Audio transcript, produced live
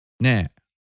ねえ、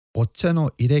お茶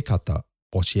の入れ方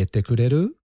教えてくれ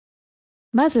る？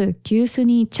まず急須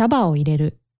に茶葉を入れ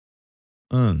る。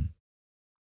うん。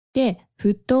で、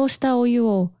沸騰したお湯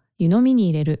を湯飲みに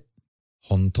入れる。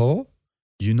本当？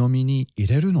湯飲みに入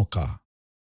れるのか。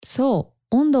そ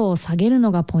う、温度を下げる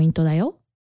のがポイントだよ。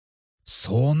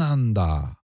そうなん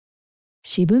だ。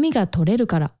渋みが取れる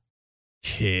から。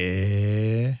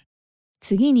へえ。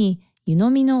次に湯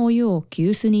飲みのお湯を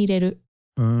急須に入れる。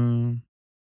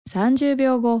30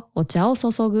秒後、お茶を注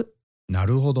ぐ。な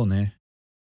るほどね。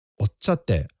お茶っ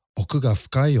て奥が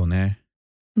深いよね。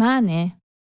まあね。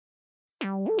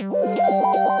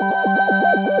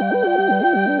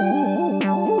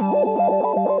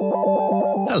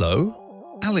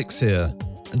Hello, Alex here,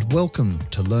 and welcome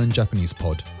to Learn Japanese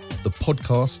Pod, the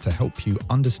podcast to help you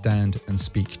understand and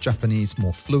speak Japanese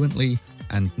more fluently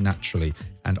and naturally.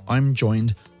 And I'm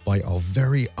joined by our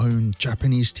very own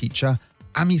Japanese teacher,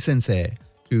 Ami Sensei,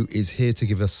 who is here to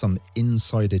give us some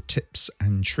insider tips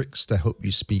and tricks to help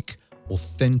you speak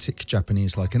authentic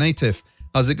Japanese like a native.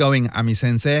 How's it going, Ami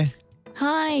Sensei?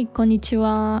 Hi, こんにち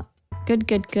は。Good,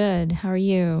 good, good. How are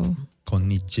you? こん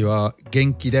にちは。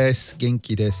元気です。元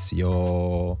気です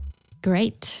よ。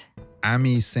Great.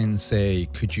 Ami Sensei,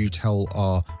 could you tell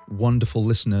our wonderful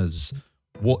listeners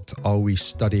what are we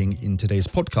studying in today's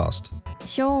podcast?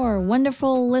 Sure,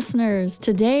 wonderful listeners.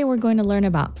 Today we're going to learn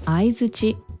about 相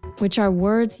槌, which are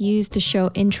words used to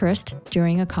show interest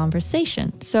during a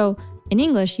conversation. So in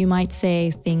English, you might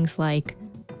say things like,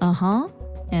 uh-huh,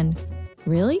 and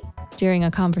really? During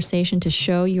a conversation to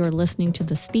show you're listening to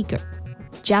the speaker.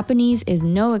 Japanese is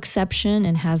no exception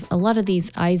and has a lot of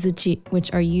these 相槌,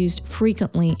 which are used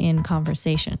frequently in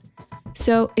conversation.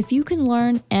 So if you can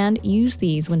learn and use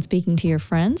these when speaking to your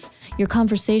friends, your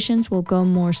conversations will go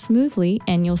more smoothly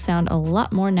and you'll sound a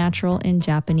lot more natural in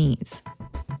Japanese.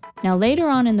 Now later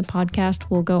on in the podcast,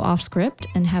 we'll go off script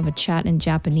and have a chat in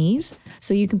Japanese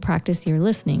so you can practice your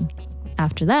listening.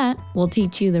 After that, we'll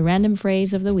teach you the random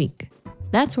phrase of the week.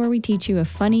 That's where we teach you a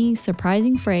funny,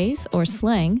 surprising phrase or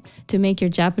slang to make your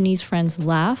Japanese friends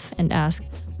laugh and ask,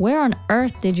 where on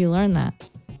earth did you learn that?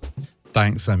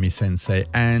 Thanks, Ami Sensei.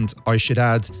 And I should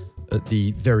add, at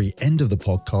the very end of the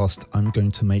podcast, I'm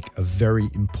going to make a very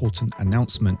important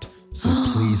announcement. So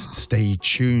please stay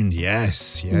tuned.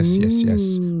 Yes.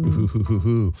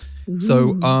 Ooh.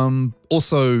 So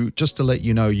also, just to let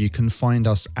you know, you can find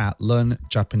us at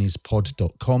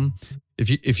learnjapanesepod.com.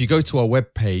 If you go to our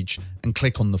webpage and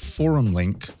click on the forum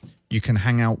link, you can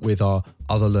hang out with our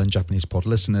other Learn Japanese Pod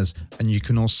listeners, and you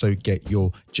can also get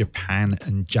your Japan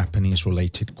and Japanese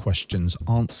related questions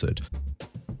answered.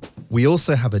 We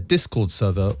also have a Discord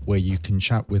server where you can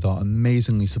chat with our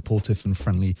amazingly supportive and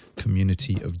friendly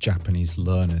community of Japanese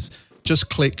learners. Just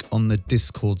click on the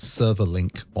Discord server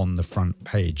link on the front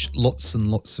page. Lots and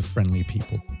lots of friendly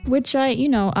people. Which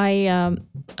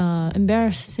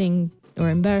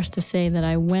embarrassed to say that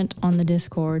I went on the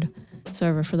Discord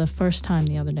server for the first time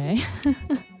the other day.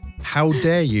 How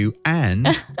dare you? And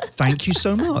thank you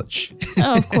so much.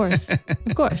 Oh, of course.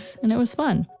 And it was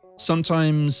fun.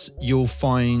 Sometimes you'll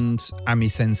find Ami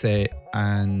Sensei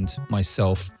and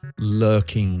myself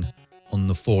lurking on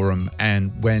the forum,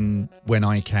 and when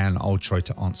I can, I'll try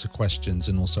to answer questions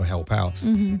and also help out.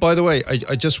 Mm-hmm. By the way,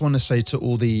 I just want to say to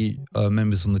all the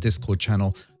members on the Discord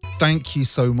channel, thank you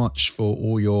so much for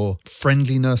all your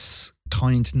friendliness,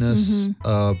 kindness,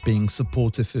 being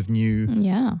supportive of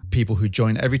new people who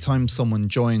join. Every time someone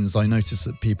joins, I notice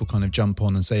that people kind of jump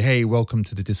on and say, hey, welcome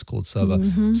to the Discord server.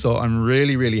 Mm-hmm. So I'm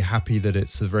really, really happy that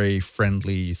it's a very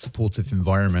friendly, supportive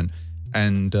environment.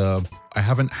 And I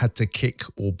haven't had to kick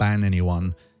or ban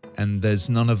anyone. And there's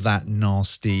none of that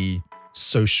nasty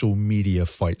social media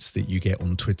fights that you get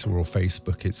on Twitter or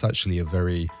Facebook. It's actually a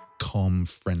very calm,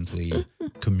 friendly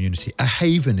community. A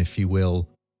haven, if you will.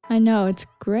 I know, it's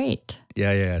great.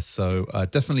 Yeah. So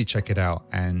definitely check it out.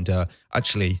 And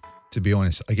actually, to be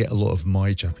honest, I get a lot of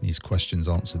my Japanese questions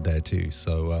answered there too.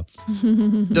 So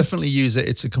definitely use it.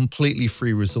 It's a completely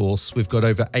free resource. We've got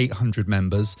over 800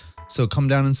 members. So come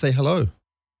down and say hello.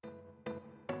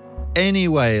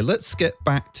 Anyway, let's get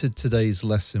back to today's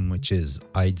lesson, which is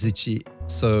相槌.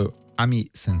 So, Ami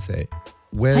Sensei,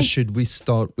 where should we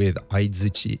start with 相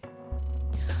槌?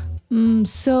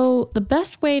 So the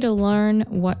best way to learn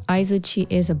what 相槌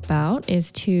is about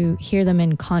is to hear them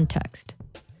in context.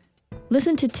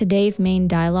 Listen to today's main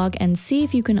dialogue and see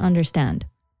if you can understand.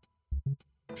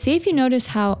 See if you notice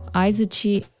how 相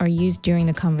槌 are used during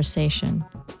the conversation.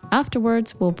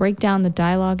 Afterwards, we'll break down the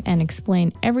dialogue and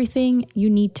explain everything you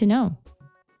need to know.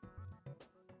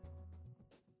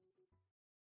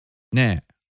 ねえ、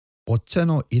お茶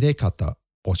の入れ方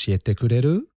教えてくれ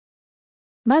る？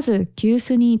まず急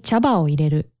須に茶葉を入れ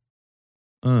る。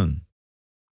うん。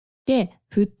で、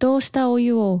沸騰したお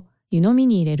湯を湯飲み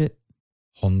に入れる。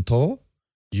本当？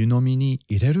湯飲みに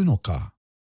入れるのか。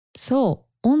そ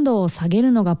う、温度を下げ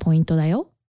るのがポイントだ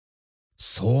よ。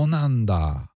そうなん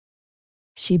だ。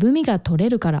渋みが取れ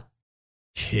るから。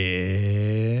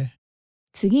へえ。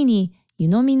次に湯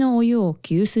飲みのお湯を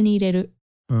急須に入れる。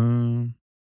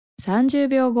30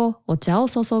秒後、お茶を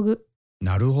注ぐ。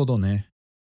なるほどね。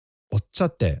お茶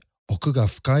って奥が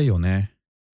深いよね。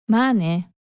まあ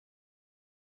ね。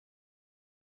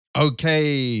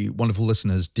Okay, wonderful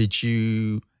listeners, did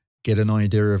you get an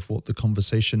idea of what the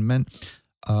conversation meant?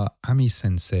 Ami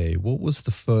sensei, what was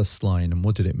the first line and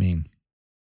what did it mean?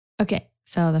 Okay,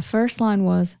 so the first line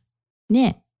was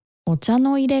ねえ、お茶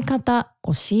の入れ方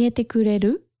教えてくれ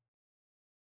る?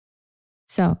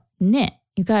 So, ね,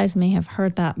 you guys may have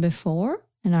heard that before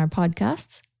in our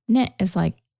podcasts. ね is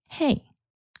like, hey.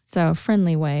 So, a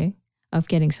friendly way of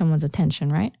getting someone's attention,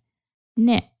 right?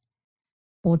 ね、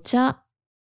お茶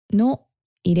の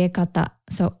入れ方.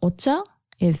 So, お茶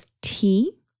is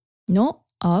tea, の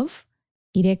of,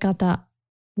 入れ方,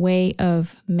 way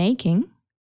of making.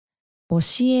 教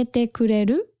えてくれ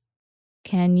る?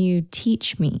 Can you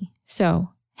teach me? So,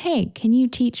 hey, can you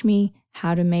teach me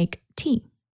how to make tea?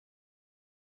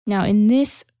 Now, in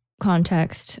this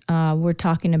context, we're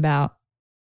talking about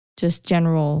just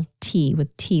general tea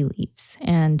with tea leaves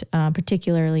and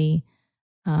particularly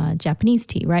Japanese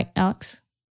tea, right, Alex?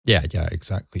 Yeah,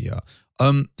 exactly. Yeah.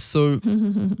 So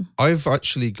I've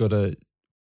actually got a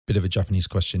bit of a Japanese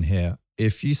question here.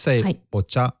 If you say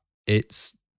ocha,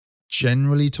 it's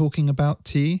generally talking about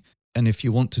tea. And if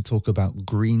you want to talk about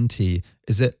green tea,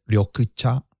 is it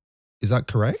ryokucha? Is that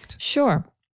correct? Sure.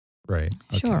 Right.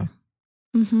 Okay. Sure.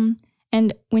 Mm-hmm.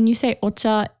 And when you say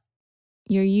ocha,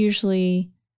 you're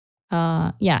usually,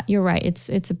 you're right.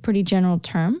 It's a pretty general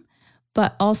term.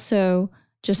 But also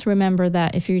just remember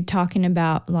that if you're talking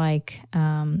about like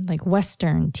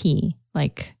Western tea,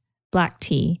 like black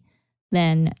tea,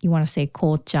 then you want to say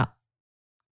kocha.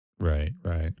 Right.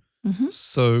 Mm-hmm.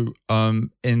 So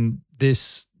in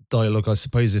this dialogue, I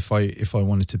suppose if I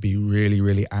wanted to be really,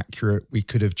 really accurate, we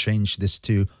could have changed this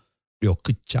to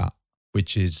ryokucha,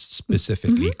 which is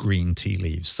specifically green tea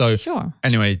leaves. So sure.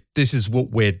 Anyway, this is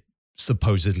what we're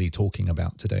supposedly talking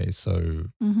about today. So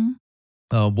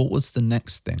what was the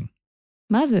next thing?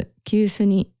 まず急須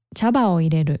に茶葉を入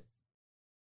れる.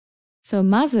 So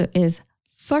まず is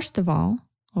first of all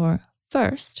or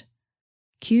first.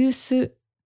 急須.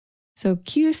 So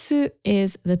急須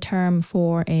is the term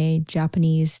for a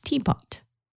Japanese teapot.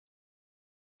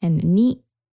 And に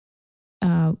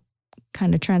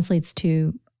kind of translates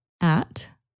to at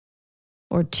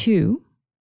or to,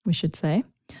 we should say.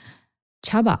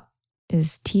 茶葉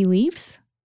is tea leaves.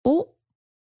 お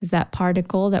is that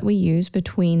particle that we use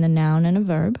between the noun and a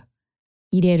verb.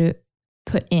 入れる,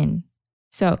 put in.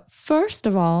 So first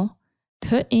of all,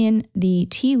 put in the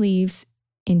tea leaves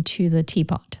into the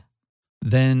teapot.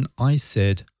 Then I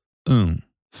said, Well,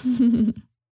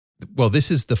 this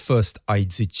is the first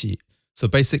aizuchi. So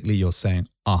basically you're saying,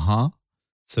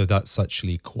 So that's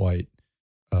actually quite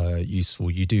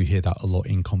useful. You do hear that a lot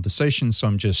in conversation. So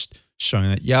I'm just showing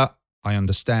that, yeah, I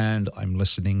understand. I'm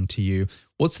listening to you.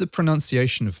 What's the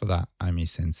pronunciation for that, Ami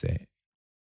sensei?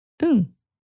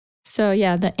 So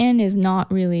yeah, the N is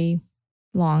not really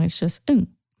long. It's just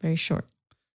very short.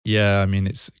 Yeah, I mean,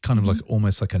 it's kind of like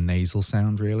almost like a nasal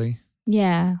sound, really.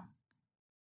 Yeah.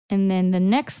 And then the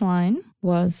next line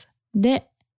was で、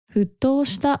沸騰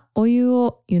したお湯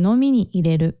を湯飲みに入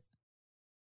れる.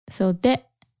 So で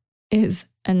is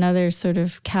another sort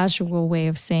of casual way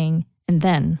of saying and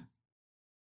then.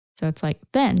 So it's like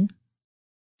then.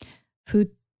 沸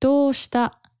騰し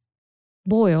た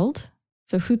boiled.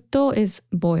 So 沸騰 is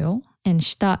boil and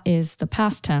した is the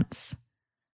past tense.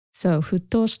 So 沸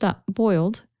騰した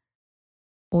boiled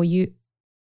お湯.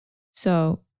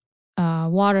 So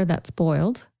water that's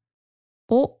boiled.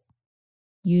 お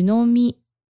湯飲み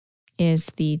is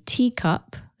the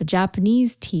teacup, the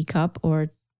Japanese teacup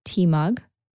or tea mug.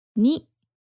 に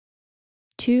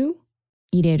to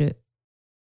入れる,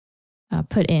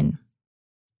 put in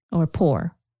or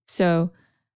pour. So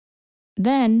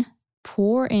then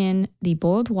pour in the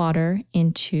boiled water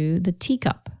into the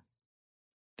teacup.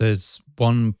 There's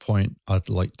one point I'd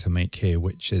like to make here,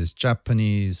 which is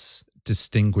Japanese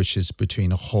distinguishes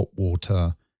between hot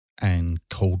water and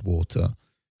cold water.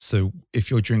 So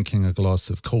if you're drinking a glass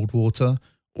of cold water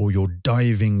or you're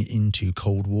diving into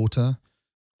cold water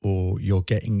or you're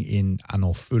getting in an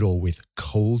ofuro with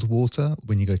cold water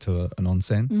when you go to an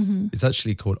onsen, it's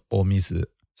actually called omizu.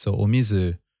 So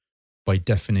omizu by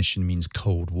definition means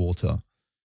cold water.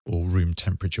 or room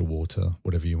temperature water,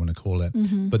 whatever you want to call it.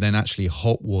 Mhm. But then actually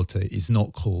hot water is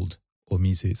not called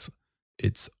omizu.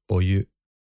 It's oyu.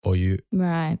 Oyu.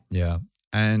 Right. Yeah.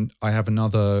 And I have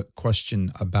another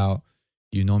question about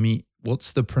yunomi.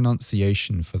 What's the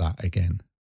pronunciation for that again?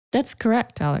 That's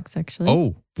correct, Alex, actually.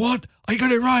 Oh, what? I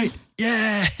got it right.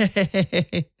 Yeah.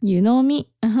 Yunomi.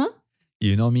 Uh-huh.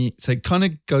 Yunomi. So it kind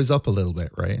of goes up a little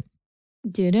bit, right?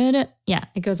 Du-du-du. Yeah,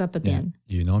 it goes up at the Yeah. end.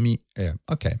 Yunomi. Yeah.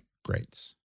 Okay,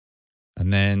 great.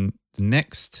 And then the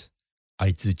next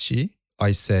aizuchi,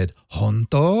 I said,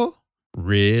 honto?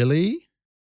 Really?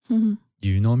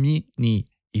 Yunomi ni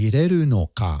ireru no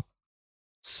ka?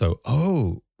 So,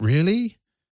 oh, really?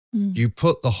 Mm. You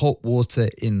put the hot water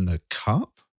in the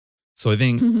cup? So I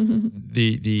think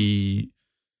the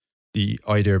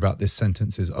idea about this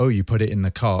sentence is, oh, you put it in the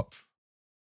cup.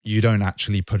 You don't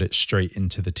actually put it straight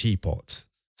into the teapot.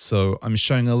 So I'm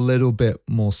showing a little bit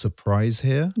more surprise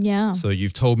here. Yeah. So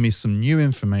you've told me some new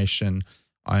information.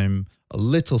 I'm a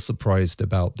little surprised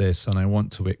about this, and I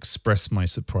want to express my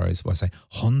surprise by saying,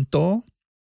 honto?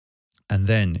 And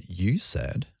then you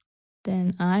said,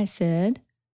 Then I said,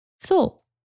 そ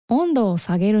う、温度を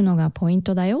下げるのがポイン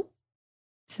トだよ。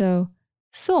So,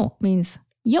 そう means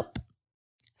yup.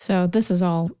 So this is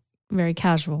all very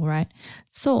casual, right?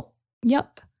 そう、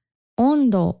yup. 温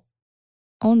度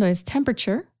is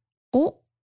temperature. を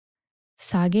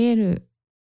下げる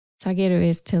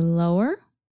is to lower.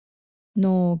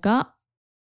 のが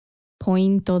ポイ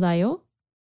ントだよ。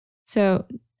So,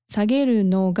 下げる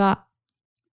のが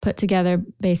put together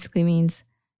basically means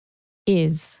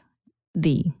is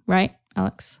the, right,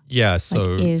 Alex? yeah,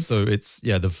 so Like is. so it's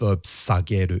the verb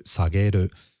sageru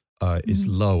is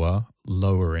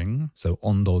lowering. So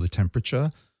ondo, the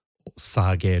temperature,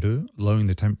 sageru, lowering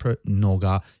the temperature,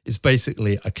 noga is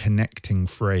basically a connecting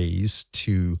phrase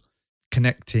to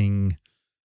connecting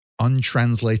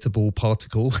untranslatable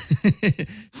particle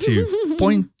to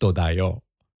pointo dayo.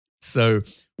 So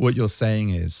what you're saying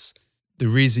is the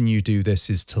reason you do this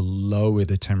is to lower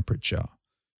the temperature.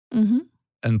 Mm-hmm.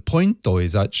 And pointo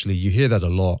is actually, you hear that a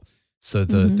lot. So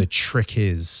the trick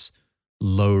is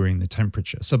lowering the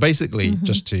temperature. So basically,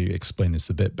 just to explain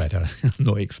this a bit better, I'm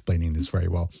not explaining this very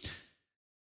well.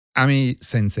 Ami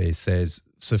sensei says,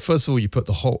 so first of all, you put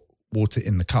the hot water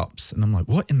in the cups. And I'm like,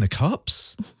 what, in the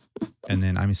cups? And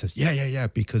then Ami says, yeah,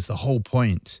 because the whole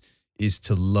point is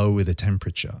to lower the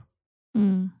temperature.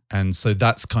 Mm. And so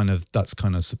that's kind of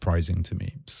surprising to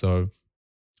me. So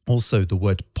also the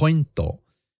word pointo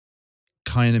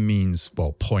kind of means,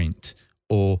 well, point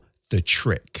or the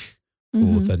trick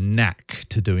or the knack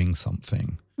to doing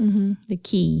something. Mm-hmm. The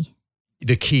key.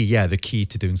 The key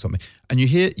to doing something. And you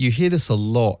hear this a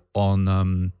lot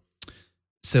on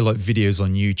say like videos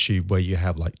on YouTube where you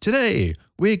have like, today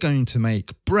we're going to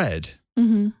make bread.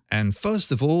 Mm-hmm. And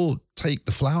first of all, take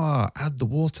the flour, add the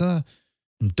water,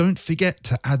 and don't forget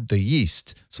to add the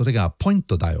yeast. So they got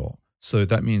pointo dayo. So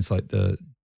that means like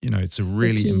it's a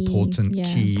really important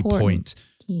key point.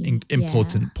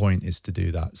 Important point is to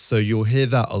do that. So you'll hear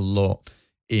that a lot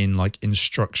in like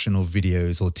instructional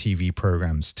videos or TV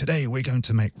programs. Today we're going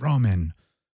to make ramen.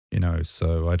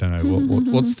 So I don't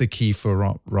know what's the key for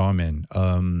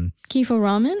ramen. Key for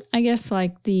ramen, I guess,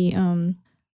 like the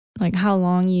like how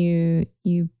long you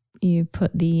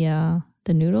put the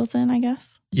noodles in, I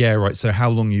guess. Yeah, right. So how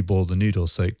long you boil the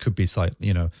noodles. So it could be like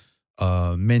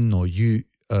men no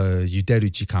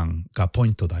yuderu jikan ga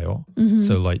pointo dayo.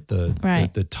 So like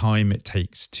the time it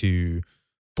takes to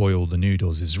boil the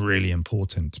noodles is really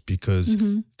important because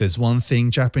there's one thing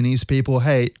Japanese people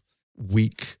hate: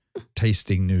 weak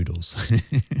tasting noodles.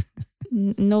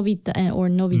 Nobita or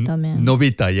nobita men.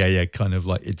 Nobita, yeah, kind of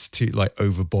like it's too like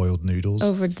overboiled noodles.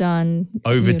 Overdone.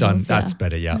 Noodles, that's yeah.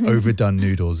 better, yeah. Overdone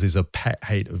noodles is a pet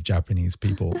hate of Japanese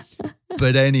people.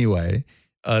 But anyway,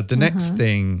 the next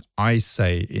thing I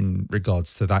say in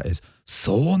regards to that is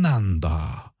 "so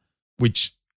nanda,"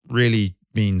 which really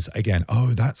means again,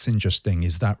 oh, that's interesting.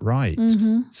 Is that right?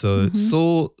 So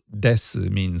 "so desu"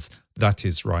 means that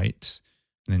is right.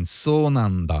 And then "so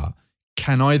nanda"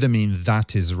 can either mean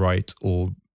that is right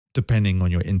or, depending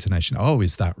on your intonation, oh,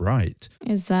 is that right?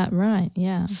 Is that right?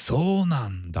 Yeah. "So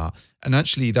nanda." And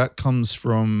actually that comes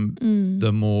from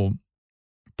the more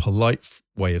polite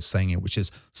way of saying it, which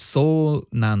is "so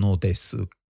nano desu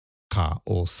ka"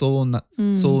 or "so nano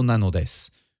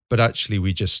desu." But actually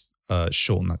we just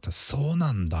shorten that to "so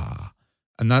nanda."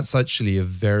 And that's actually a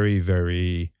very,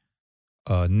 very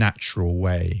natural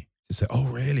way to say, oh,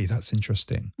 really? That's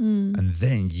interesting. And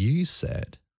then you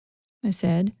said, I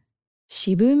said,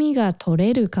 渋みが取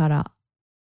れるから。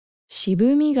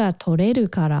渋みが取れる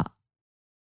から.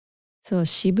 So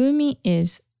渋み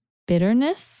is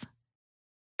bitterness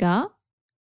が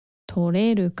取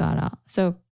れるから。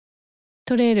So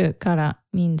取れるから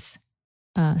means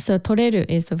so 取れる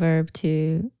is the verb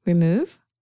to remove.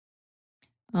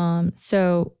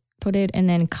 So 取れる and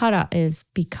then から is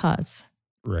because.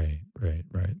 Right.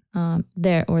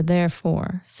 There or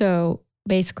therefore. So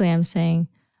basically I'm saying,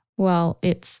 well,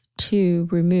 it's to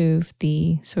remove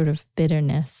the sort of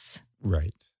bitterness.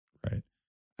 Right.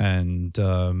 And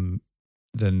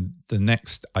then the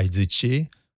next aizuchi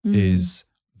is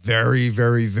very,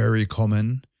 very, very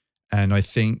common. And I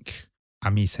think,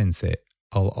 Ami sensei,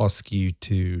 I'll ask you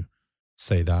to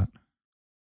say that.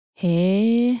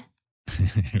 へー.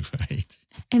 Right.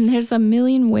 And there's a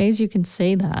million ways you can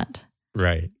say that.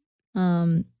 Right.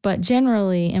 But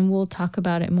generally, and we'll talk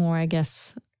about it more, I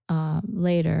guess,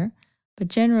 later. But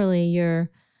generally,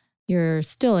 you're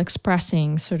still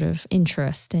expressing sort of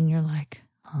interest, and you're like,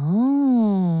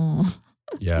 oh.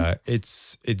 Yeah,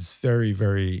 it's very,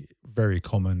 very, very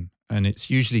common. And it's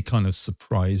usually kind of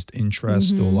surprised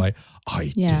interest or like,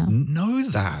 I didn't know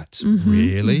that,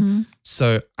 really?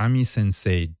 So, Ami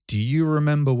sensei, do you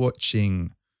remember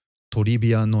watching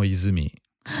Toribia no Izumi?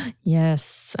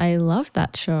 Yes, I love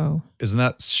that show. Isn't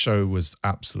that show was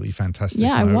absolutely fantastic?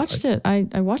 Yeah, I watched it.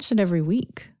 I watched it every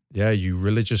week. Yeah, you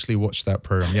religiously watch that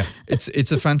program. Yeah,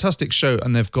 it's a fantastic show,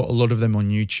 and they've got a lot of them on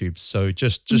YouTube. So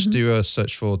just do a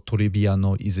search for Toribia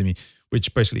no Izumi,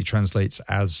 which basically translates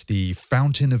as the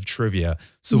fountain of trivia.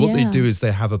 So what they do is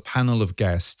they have a panel of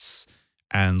guests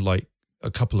and like a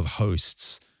couple of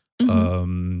hosts,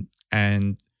 and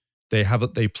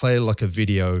they play like a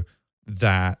video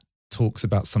that talks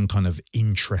about some kind of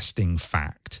interesting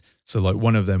fact. So like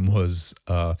one of them was,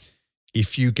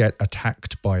 if you get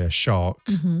attacked by a shark,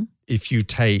 if you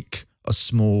take a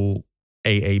small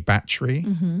AA battery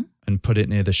and put it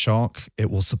near the shark, it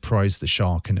will surprise the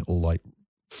shark and it will like,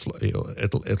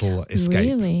 it'll escape.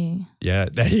 Really? Yeah,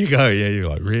 there you go. Yeah, you're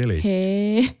like, really?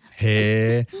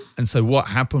 Hey. And so what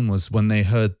happened was when they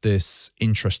heard this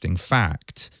interesting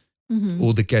fact,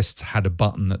 all the guests had a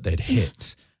button that they'd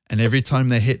hit. And every time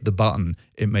they hit the button,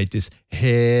 it made this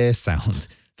hair sound.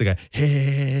 They go,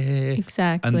 hair.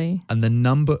 Exactly. And the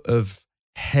number of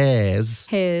hairs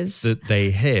that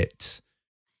they hit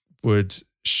would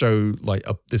show like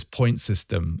this point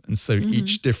system. And so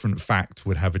each different fact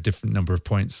would have a different number of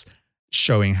points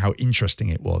showing how interesting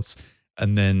it was.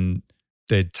 And then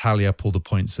they'd tally up all the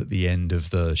points at the end of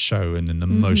the show. And then the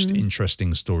most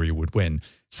interesting story would win.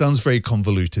 Sounds very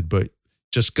convoluted, but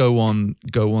just go on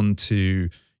to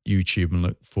YouTube and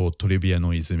look for Toribia no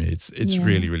Izumi. It's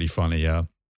really, really funny. Yeah.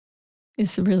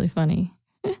 It's really funny.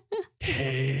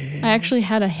 I actually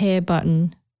had a hair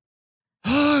button.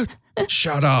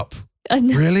 Shut up.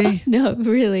 No, really? No,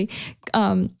 really.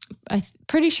 I'm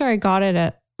pretty sure I got it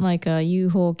at like a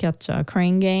UFO catch a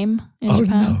crane game in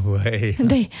Japan. Oh, no way.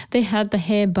 They had the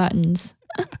hair buttons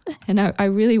and I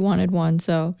really wanted one.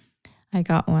 So I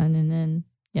got one and then,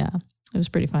 yeah, it was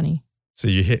pretty funny. So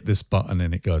you hit this button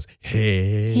and it goes,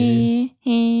 hey.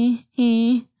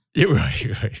 Hey. You're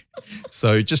right.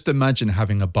 So just imagine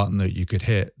having a button that you could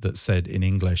hit that said in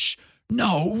English,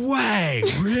 no way,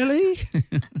 really?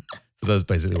 So that's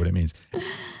basically what it means.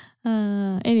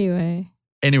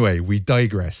 Anyway, we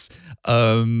digress.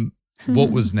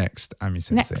 What was next, Ami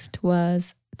sensei? Next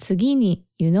was 次に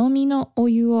湯飲みのお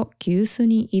湯を急須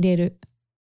に入れる.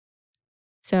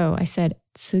 So I said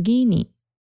次に.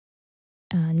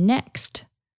 Next,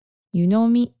 湯飲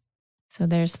み. So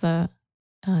there's the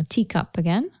teacup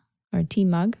again, or tea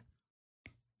mug.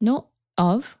 No,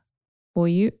 of, お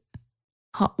湯,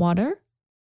 hot water.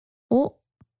 O,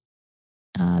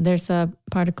 there's the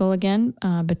particle again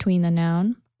between the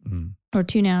noun, or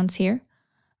two nouns here.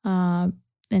 And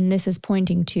this is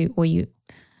pointing to お湯.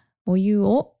 お湯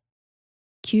を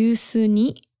急須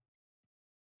に.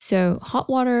 So hot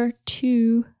water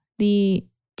to the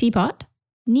teapot.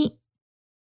 に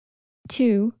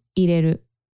to 入れる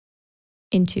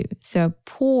into. So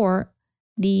pour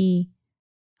the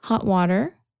hot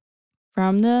water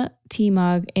from the tea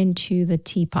mug into the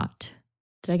teapot.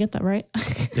 Did I get that right?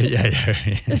 Yeah.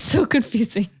 It's so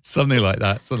confusing. Something like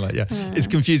that. It's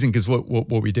confusing because what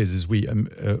we did is we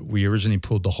originally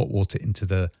poured the hot water into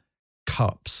the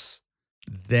cups.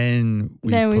 Then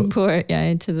we pour it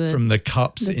into the from the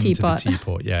cups into teapot. The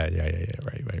teapot. Yeah.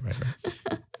 Right.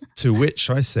 To which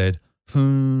I said,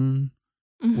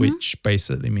 which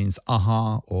basically means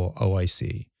aha or oh I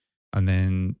see. And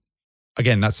then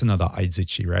again, that's another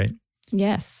aizuchi, right?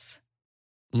 Yes.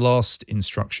 Last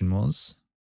instruction was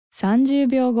 30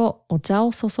秒後お茶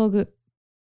を注ぐ.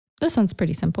 This one's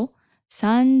pretty simple.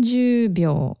 30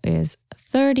秒 is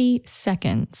 30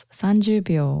 seconds. 30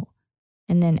秒.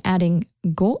 And then adding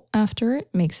go after it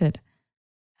makes it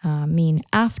mean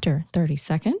after 30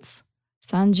 seconds.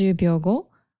 30秒後、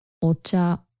お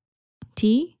茶、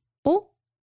tea を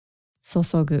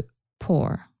注ぐ、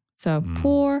pour. So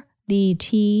pour the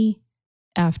tea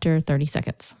after 30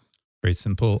 seconds. Very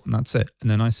simple, and that's it.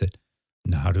 And then I said,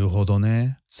 なるほど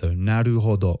ね. So なる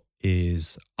ほど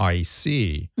is I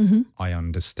see, I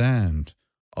understand.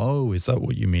 Oh, is that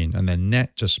what you mean? And then ne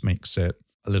just makes it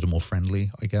a little more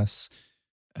friendly, I guess.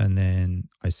 And then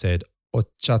I said, お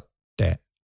茶って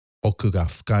奥が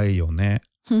深いよね.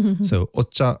 So お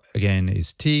茶 again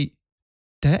is tea.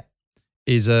 Te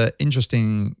is an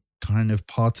interesting kind of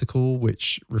particle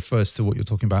which refers to what you're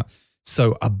talking about.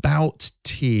 So about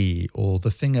tea, or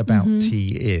the thing about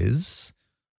tea is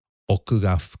奥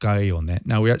が深いよね.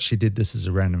 Now, we actually did this as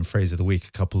a random phrase of the week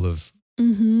a couple of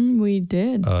we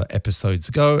did. Episodes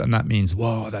ago, and that means,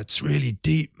 whoa, that's really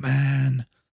deep, man.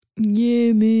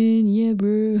 Yeah, man. Yeah,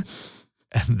 bro.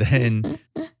 And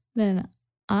then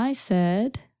I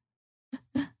said,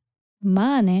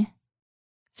 まあね.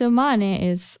 So まあ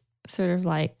ね is sort of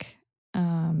like,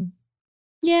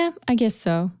 yeah, I guess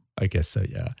so. I guess so,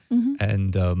 yeah.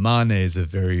 And mane is a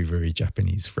very, very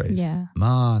Japanese phrase. Yeah.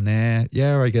 Mane,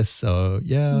 yeah, I guess so.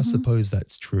 Yeah, I suppose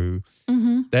that's true.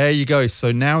 There you go.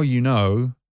 So now you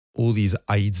know all these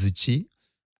aizuchi,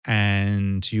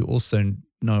 and you also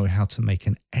know how to make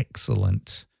an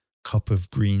excellent cup of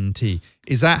green tea.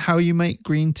 Is that how you make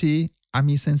green tea,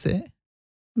 Ami sensei?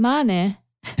 まあね.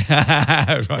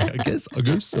 Right, I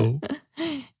guess so.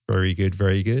 Very good,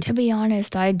 very good. To be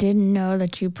honest, I didn't know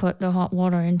that you put the hot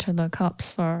water into the cups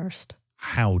first.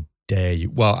 How dare you?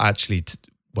 Well, actually,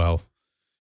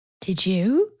 Did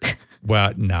you?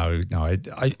 Well, no.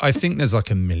 I think there's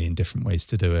like a million different ways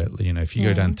to do it. You know, if you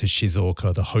go down to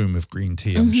Shizuoka, the home of green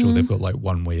tea, I'm sure they've got like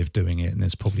one way of doing it, and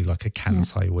there's probably like a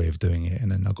Kansai way of doing it,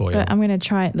 and then Nagoya. But I'm going to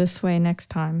try it this way next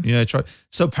time. Yeah, try.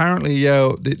 So apparently,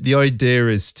 yeah, the idea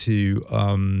is to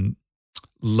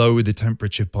lower the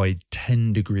temperature by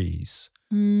 10 degrees.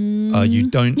 You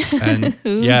don't, and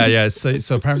yeah.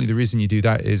 So apparently, the reason you do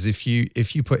that is if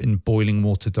you put in boiling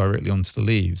water directly onto the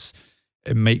leaves,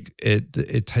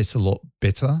 it tastes a lot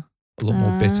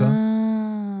more bitter.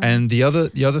 And the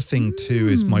other thing too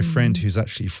is my friend who's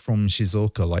actually from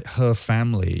Shizuoka, like her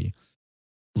family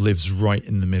lives right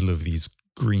in the middle of these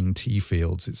green tea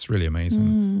fields. It's really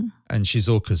amazing. And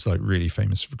Shizuoka's like really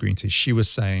famous for green tea. She was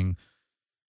saying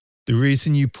the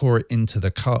reason you pour it into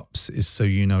the cups is so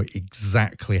you know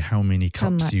exactly how many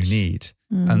cups you need.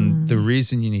 And the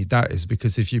reason you need that is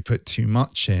because if you put too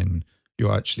much in,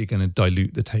 you're actually going to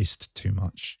dilute the taste too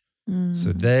much.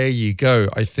 So there you go.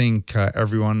 I think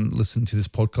everyone listening to this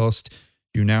podcast,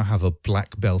 you now have a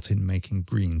black belt in making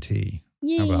green tea.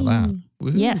 Yay. How about that?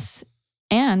 Woo-hoo. Yes.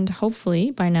 And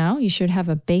hopefully by now you should have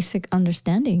a basic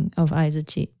understanding of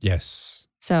aizuchi. Yes.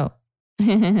 So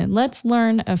let's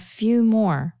learn a few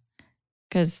more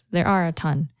because there are a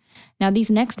ton. Now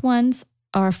these next ones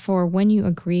are for when you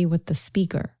agree with the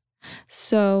speaker.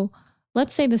 So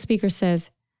let's say the speaker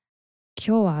says,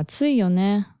 今日は暑いよ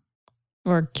ね.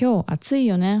 Or 今日暑い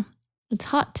よね. It's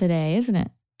hot today, isn't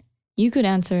it? You could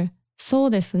answer そう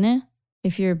ですね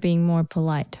if you're being more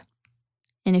polite.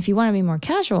 And if you want to be more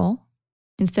casual,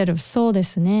 instead of そうで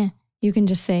すね, you can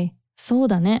just say そう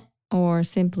だね or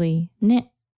simply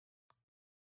ね.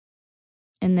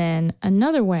 And then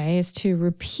another way is to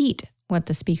repeat what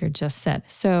the speaker just said.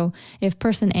 So if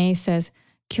person A says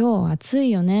今日暑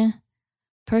いよね,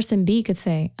 person B could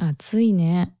say 暑い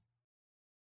ね.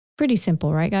 Pretty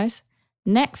simple, right, guys?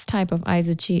 Next type of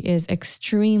aizuchi is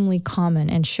extremely common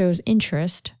and shows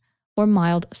interest or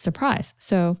mild surprise.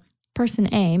 So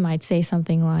person A might say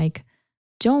something like,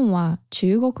 John は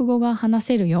中国語が話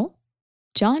せるよ.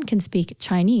 John can speak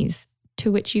Chinese,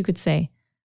 to which you could say,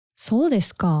 そうで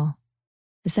すか.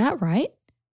 Is that right?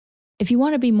 If you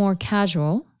want to be more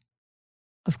casual,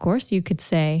 of course, you could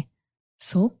say,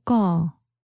 そうか.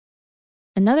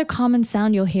 Another common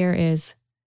sound you'll hear is,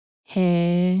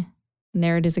 へー. And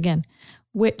there it is again,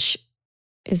 which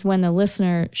is when the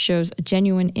listener shows a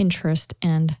genuine interest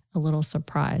and a little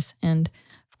surprise. And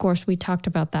of course, we talked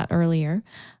about that earlier.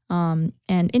 And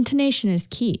intonation is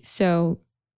key. So,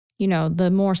 you know,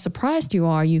 the more surprised you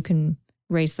are, you can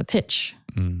raise the pitch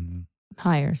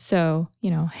higher. So,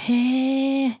 you know,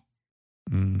 hey.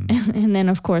 And then,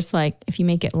 of course, like if you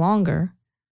make it longer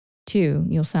too,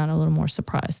 you'll sound a little more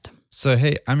surprised. So,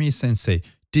 hey, Ami Sensei,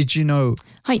 did you know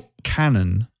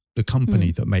Canon, the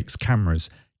company that makes cameras,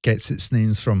 gets its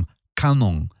names from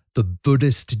Kannon, the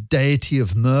Buddhist deity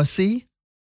of mercy?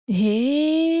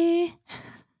 Hey.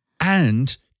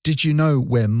 And did you know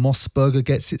where Moss Burger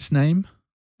gets its name?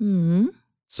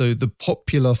 So the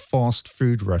popular fast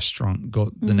food restaurant got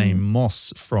the name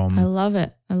Moss I from love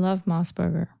it. I love Moss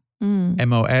Burger.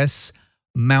 MOS,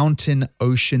 Mountain,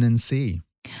 Ocean and Sea.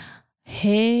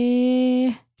 へ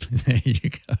ー。 There you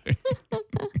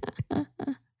go.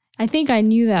 I think I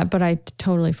knew that, but I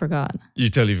totally forgot. You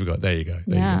totally forgot. There you go.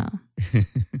 There Yeah. you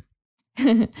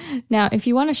go. Now, if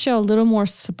you want to show a little more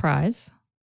surprise,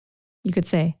 you could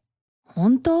say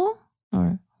本当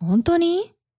or 本当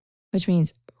に, which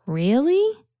means really?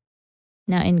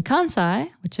 Now in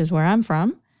Kansai, which is where I'm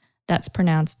from, that's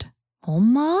pronounced ほ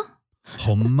んま?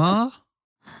 Homma?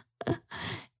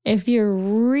 If you're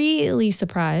really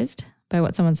surprised by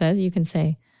what someone says, you can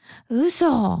say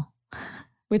嘘,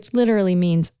 which literally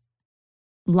means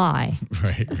lie.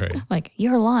 Right. Like,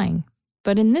 you're lying.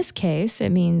 But in this case,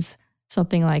 it means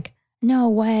something like, no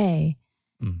way.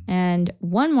 And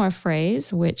one more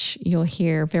phrase, which you'll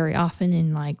hear very often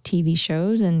in like TV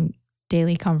shows and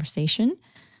daily conversation,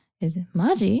 is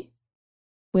maji,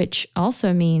 which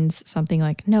also means something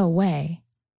like, no way.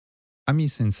 Ami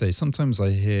sensei, sometimes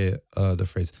I hear the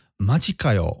phrase,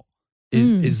 majikayo.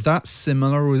 Is that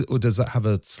similar or does that have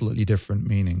a slightly different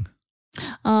meaning?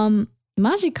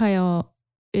 Majikayo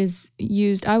is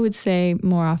used, I would say,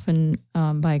 more often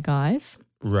by guys.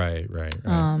 Right.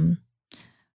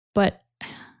 But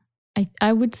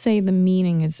I would say the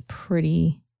meaning is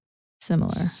pretty similar.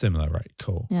 Similar, right.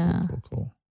 Cool. Yeah.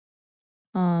 Cool.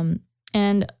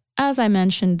 And as I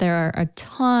mentioned, there are a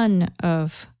ton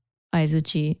of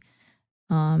aizuchi,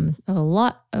 a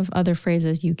lot of other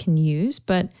phrases you can use,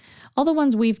 but all the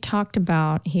ones we've talked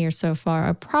about here so far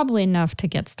are probably enough to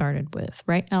get started with,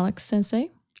 right, Alex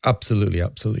Sensei? Absolutely.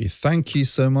 Thank you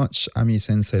so much, Ami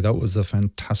Sensei. That was a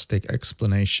fantastic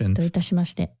explanation. どういたしま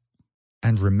して.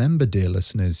 And remember, dear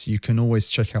listeners, you can always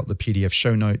check out the PDF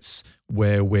show notes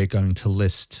where we're going to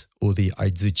list all the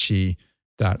aizuchi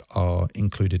that are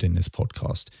included in this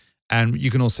podcast. And you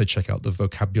can also check out the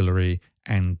vocabulary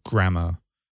and grammar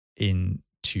in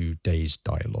today's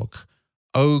dialogue.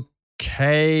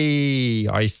 Okay,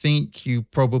 I think you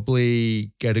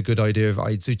probably get a good idea of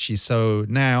aizuchi. So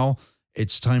now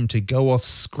it's time to go off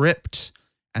script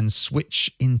and switch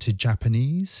into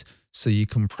Japanese so you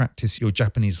can practice your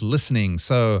Japanese listening.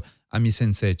 So, Ami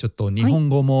sensei, ちょっと日本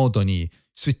語モードに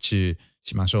スイッチ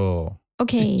しましょう。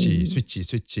Okay. スイッチ。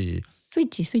スイ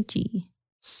ッチ。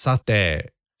さ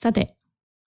て、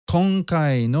今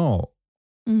回の、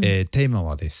テーマ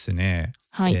はですね、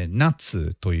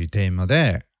夏というテーマ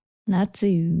で、夏。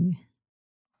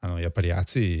やっぱり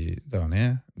暑いだよ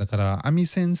ね。だから、アミ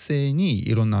先生に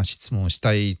いろんな質問をし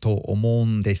たいと思う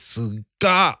んです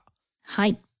が、は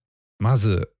い。ま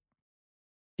ず、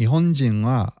日本人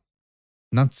は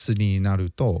夏にな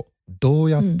るとどう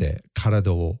やって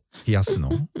体を冷やすの？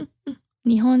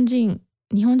日本人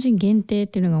限定っ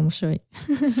ていうのが面白い。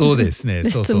そうですね。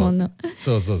質問の。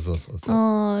そう。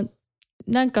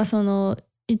なんかその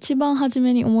一番初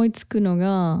めに思いつくの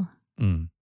が、扇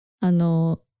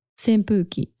風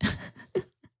機。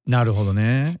なるほど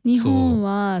ね。日本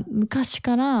は昔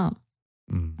から、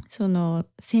その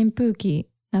扇風機、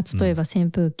夏といえば扇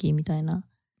風機みたいな。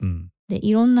で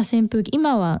いろんな扇風機、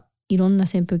今はいろんな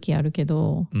扇風機あるけ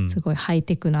ど、すごいハイ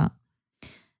テクな。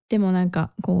でもなん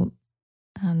かこう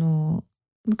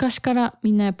昔から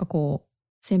みんなやっぱこう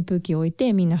扇風機置い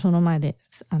てみんなその前で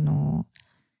涼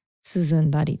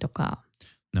んだりとか。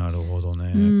なるほど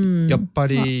ね。やっぱ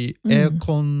りエア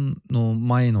コンの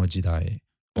前の時代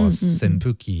は扇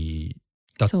風機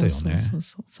だったよね。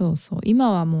そう。今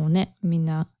はもうね、みん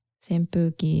な扇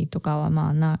風機とかは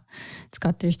使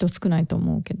ってる人少ないと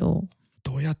思うけど。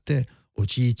どうやってお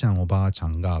じいちゃんおばあちゃ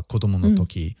んが子供の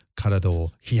時、体を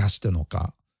冷やしたの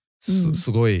か、す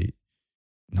ごい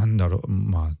なんだろう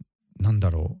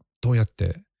どうやっ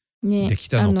てでき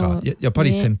たのか、やっぱ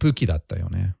り扇風機だったよ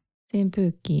ね。扇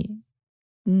風機。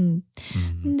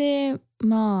で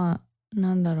な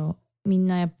んだろう、みん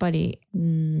なやっぱり、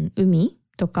海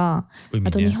とか、あ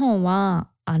と日本は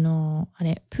あ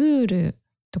れプール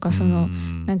とか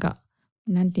なんか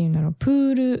なんていうんだろう、プ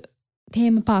ールテ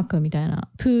ーマパークみたいな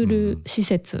プール施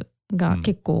設が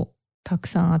結構たく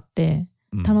さんあって、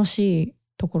楽しい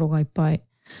ところがいっぱい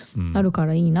あるか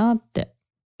らいいなって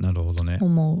なるほどね。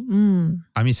思う。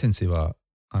アミ先生は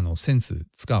センス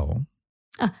使う？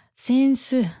セン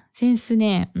ス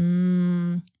ね。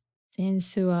セン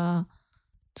スは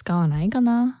使わないか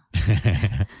な。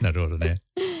なるほどね。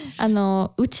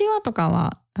うちわとか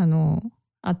は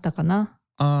あったかな。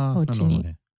お家に。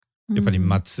ね、やっぱり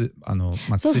祭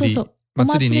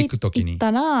りに行くときに。行った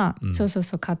ら、そ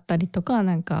う買ったりとか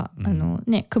なんか、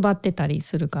配ってたり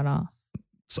するから。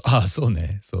そう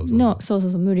ね。そ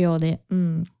う無料で。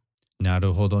な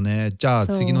るほどね。じゃあ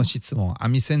そう次の質問。ア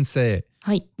ミ先生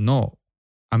はい。の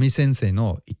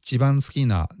一番好き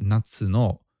な夏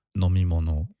の飲み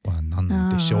物は何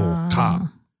でしょう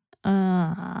か？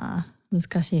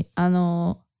難しい。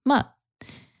まあ、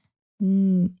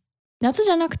夏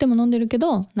じゃなくても飲んでるけ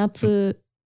ど、夏、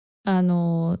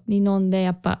に飲んで、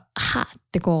やっぱ、はーっ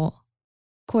てこう、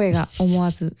声が思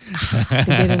わず、はーっ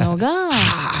て出るのが、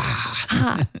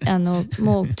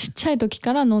もうちっちゃい時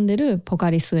から飲んでるポカ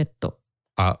リスエット。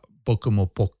僕も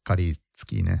ポッカリ好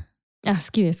きね。好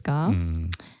きですか？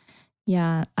い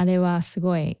や、あれはす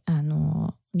ごい、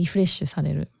リフレッシュさ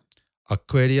れる。ア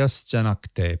クエリアスじゃなく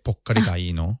てポッカリがい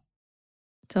いの？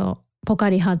そう、ポカ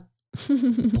リ派。ポ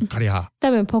ッカリ派。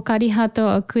多分ポカリ派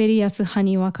とアクエリアス派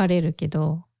に分かれるけ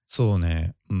ど。そう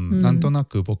ね。なんとな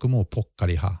く僕もポッカ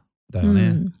リ派だよ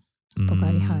ね。ポ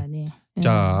カリ派ね。じ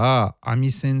ゃあ、ア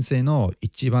ミ先生の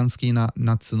一番好きな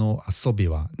夏の遊び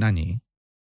は何？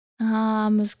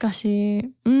難し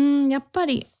い。やっぱ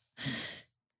り、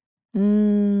日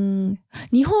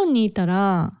本にいた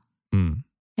ら、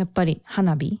やっぱり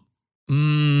花火。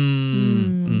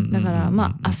だから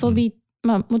まあ遊び、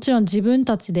まあもちろん自分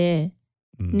たちで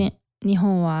ね、日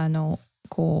本は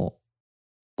こ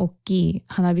う大きい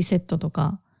花火セットと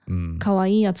か、可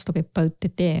愛いやつとかいっぱい売って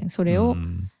て、それを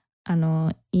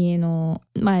家の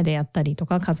前でやったりと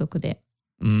か、家族で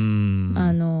公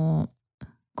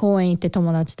園行って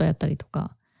友達とやったりと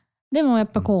か。でもやっ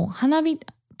ぱこう花火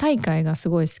大会がす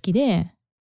ごい好きで、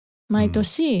毎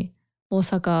年大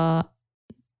阪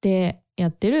でや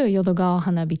ってる淀川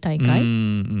花火大会っ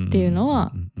ていうの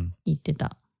は行って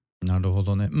た。なるほ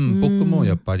どね。僕も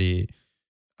やっぱり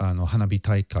花火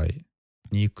大会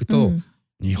に行くと、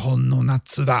日本の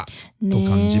夏だと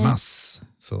感じます。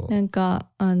そう。なんか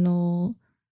なん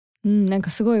か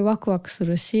すごいワクワクす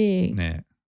るし、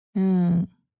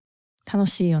楽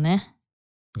しいよね。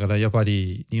だからやっぱ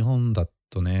り日本だ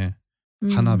とね、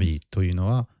花火というの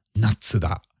は夏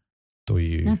だと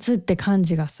いう。夏って感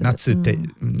じがする。夏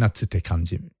って感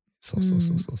じ。そう。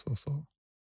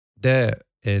で、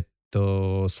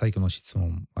最後の質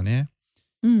問はね、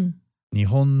日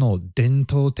本の伝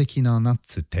統的な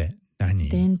夏って何？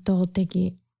伝統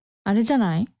的。あれじゃ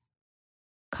ない？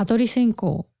蚊取り線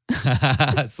香。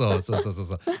そう。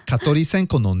蚊取り線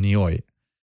香の匂い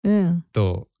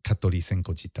と蚊取り線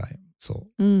香自体。そ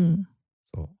う。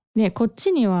ね、こっ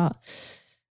ちには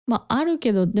まあある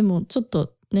けど、でもちょっ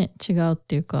とね違うっ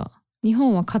ていうか、日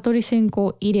本は蚊取り線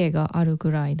香入れがある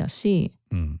ぐらいだし、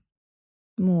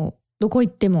もうどこ行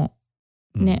っても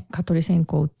ね、蚊取り線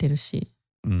香売ってるし、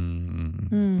で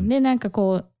なんか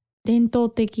こう伝統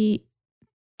的っ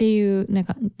ていうなん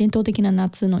か伝統的な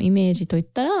夏のイメージといっ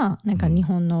たら、なんか日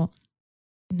本の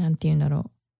なんていうんだ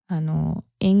ろう、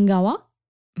縁側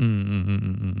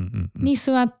に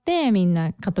座ってみん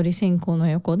な蚊取り線香の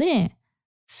横で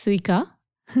スイカ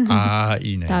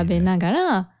いいね、食べなが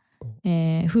ら、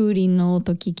風鈴の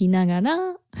音聞きながら、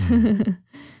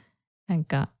なん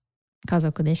か家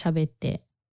族で喋って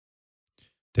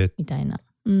みたいな。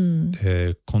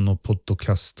でこのポッドキ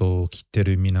ャストを聞いて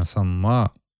る皆さん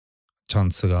はチャ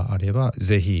ンスがあれば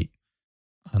ぜひ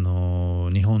日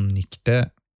本に来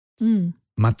て、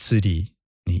祭り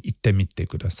に行ってみて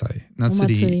ください。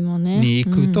祭りに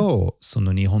行くと、そ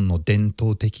の日本の伝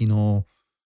統的の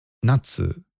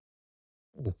夏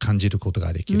を感じること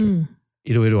ができる。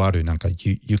いろいろある、なんか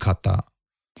浴衣、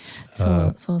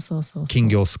金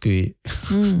魚すくい、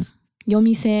夜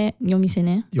店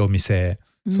ね。夜店、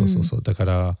そう。だか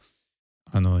ら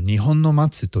日本の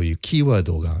祭というキーワー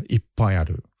ドがいっぱいあ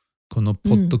る。この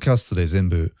ポッドキャストで全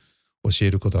部教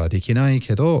えることはできない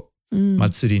けど、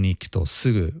祭りに行くと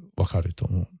すぐ分かると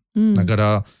思う。だか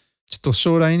らちょっと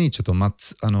将来にちょっと日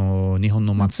本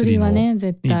の祭りの祭りはね、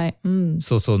絶対、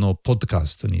そのポッドキャ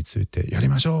ストについてやり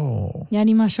ましょう。や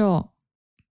りましょう。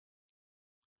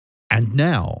And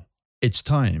now it's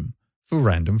time for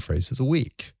Random Phrase of the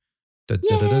Week.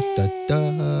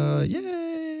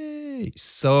 Yay!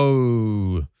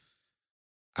 So,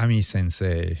 Ami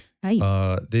Sensei,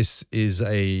 this is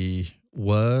a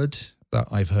word that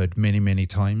I've heard many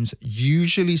times,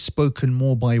 usually spoken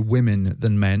more by women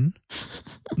than men.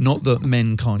 Not that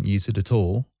men can't use it at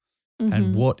all.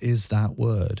 And what is that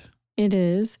word? It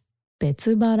is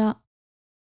別腹。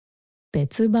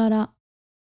別腹。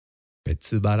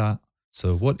別腹.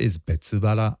 So what is 別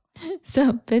腹?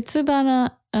 So 別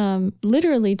腹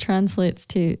literally translates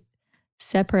to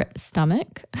separate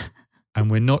stomach. And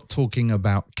we're not talking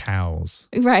about cows.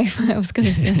 Right, I was going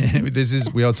to say.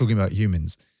 We are talking about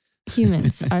humans.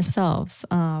 Humans, ourselves.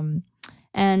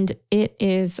 And it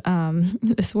is,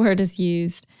 this word is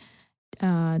used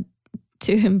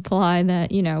to imply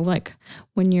that, you know, like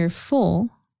when you're full,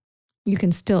 you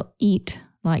can still eat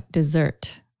like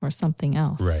dessert or something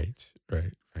else. Right.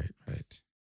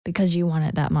 Because you want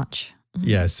it that much.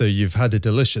 Yeah, so you've had a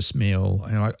delicious meal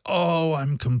and you're like, oh,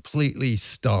 I'm completely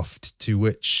stuffed, to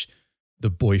which the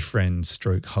boyfriend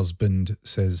stroke husband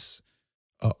says,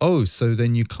 oh, so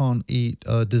then you can't eat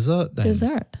dessert then?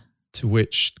 Dessert. To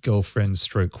which girlfriend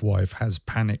stroke wife has a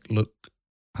panicked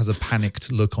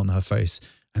look on her face.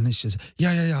 And then she says,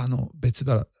 yeah,別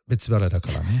腹だ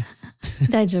からね。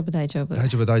大丈夫。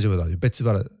別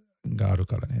腹がある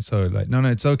からね。So like, no,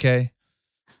 it's okay.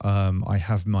 I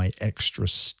have my extra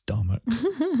stomach.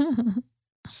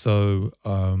 So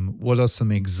what are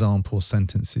some example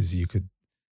sentences you could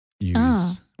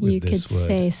use with you this could word?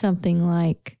 say something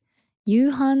like,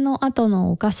 夕飯の後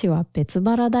のお菓子は別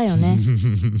腹だよね。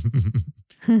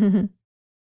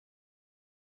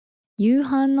夕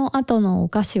飯の後のお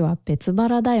菓子は別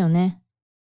腹だよね。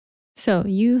So,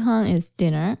 夕飯 is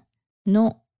dinner,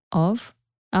 の of,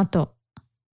 後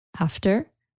after,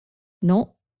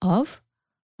 の of,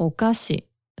 お菓子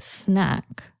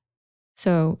snack.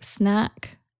 So,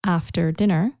 snack after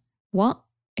dinner, what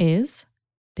is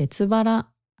別腹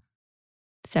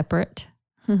separate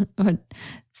or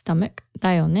stomach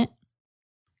だよね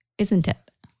isn't it?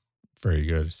 Very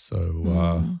good.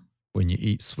 So when you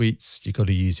eat sweets, you got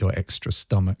to use your extra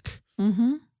stomach.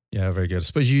 Mm-hmm. Yeah, very good. I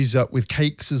suppose you use that with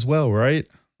cakes as well, right?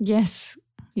 Yes.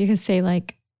 You can say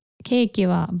like, ケーキ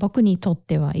は僕にとっ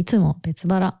てはいつも別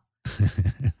腹.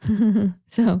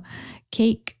 So,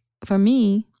 cake for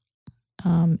me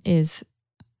is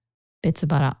別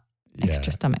腹,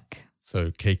 extra stomach.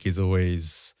 So cake is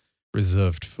always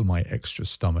reserved for my extra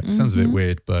stomach. Sounds a bit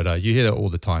weird, but you hear that all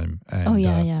the time. And,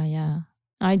 yeah.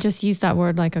 I just used that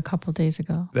word like a couple days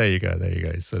ago. There you go.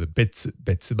 So the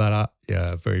betsubara,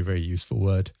 yeah, very, very useful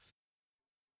word.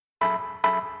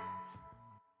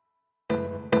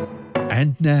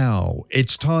 And now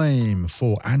it's time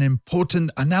for an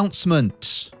important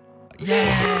announcement. Yay!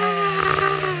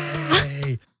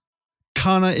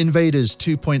 Kana Invaders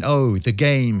 2.0, the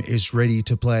game is ready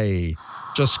to play.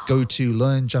 Just go to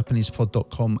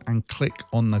learnjapanesepod.com and click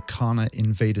on the Kana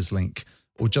Invaders link,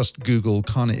 or just Google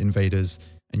Kana Invaders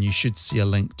and you should see a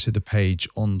link to the page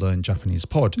on Learn Japanese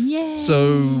Pod. Yay.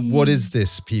 So what is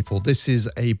this, people? This is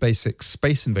a basic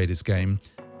Space Invaders game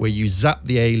where you zap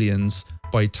the aliens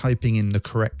by typing in the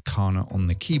correct kana on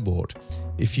the keyboard.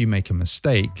 If you make a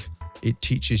mistake, it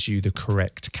teaches you the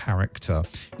correct character.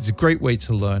 It's a great way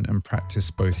to learn and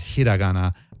practice both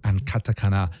hiragana and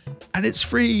katakana, and it's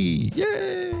free.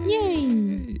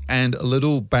 Yay! And a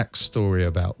little backstory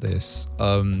about this.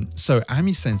 So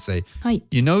Ami Sensei,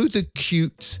 you know the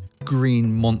cute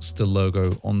green monster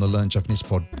logo on the Learn Japanese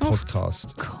podcast?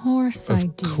 Of course I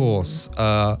do. Of course.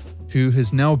 Who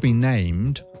has now been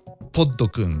named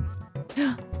Poddo-kun.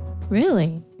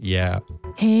 Really? Yeah.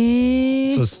 Hey.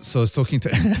 So I was talking to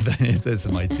there's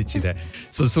my teacher there.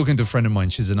 So I was talking to a friend of mine.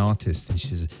 She's an artist, and she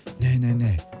says,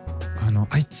 "Ne.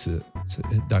 あいつ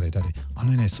誰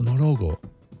そのロゴ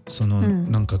その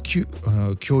なんか恐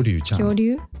竜ちゃん恐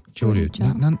竜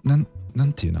な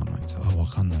んていう名前わ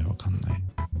かんない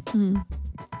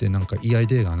でなんかいいアイ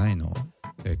デアがないの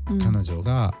で彼女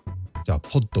がじゃあ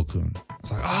ポッドくん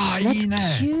いい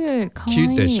ね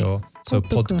cute でしょ So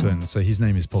Pod-kun, so his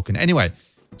name is Pod-kun. Anyway,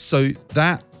 so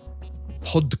that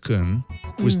Pod-kun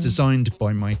was designed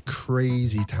by my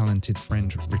crazy talented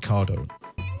friend Ricardo.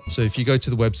 So if you go to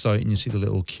the website and you see the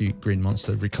little cute green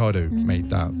monster, Ricardo made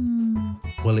that.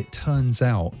 Well, it turns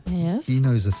out he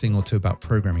knows a thing or two about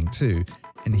programming too.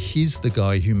 And he's the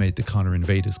guy who made the Kana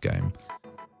Invaders game.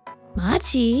 マ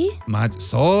ジ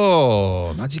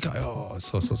そうマジかよ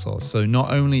そう So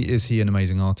not only is he an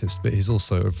amazing artist, but he's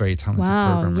also a very talented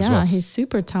programmer as well. Yeah, he's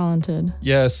super talented.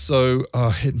 Yeah, so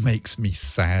it makes me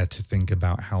sad to think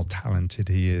about how talented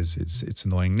he is. It's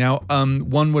annoying. Now,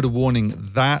 one word of warning,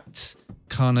 that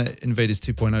Kana Invaders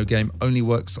 2.0 game only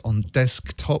works on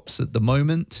desktops at the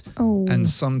moment. And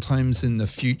sometimes in the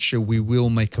future, we will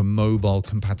make a mobile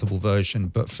compatible version.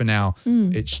 But for now,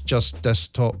 it's just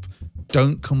desktop.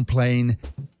 Don't complain.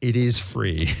 It is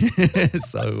free.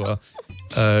 So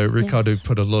Ricardo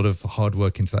put a lot of hard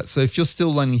work into that. So if you're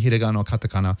still learning hiragana or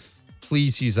katakana,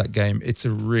 please use that game. It's a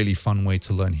really fun way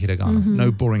to learn hiragana. No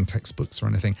boring textbooks or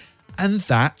anything. And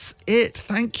that's it.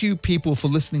 Thank you, people, for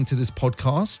listening to this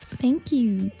podcast. Thank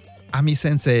you. Ami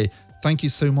Sensei, thank you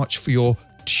so much for your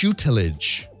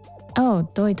tutelage.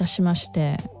 どういたしまし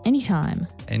て Anytime.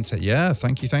 Yeah,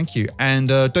 thank you. And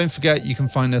don't forget, you can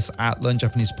find us at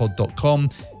learnjapanesepod.com.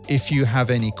 If you have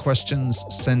any questions,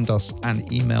 send us an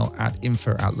email at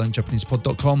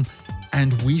info@learnjapanesepod.com.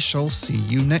 and we shall see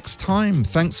you next time.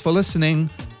 Thanks for listening.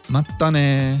 また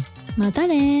ね。また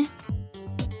ね。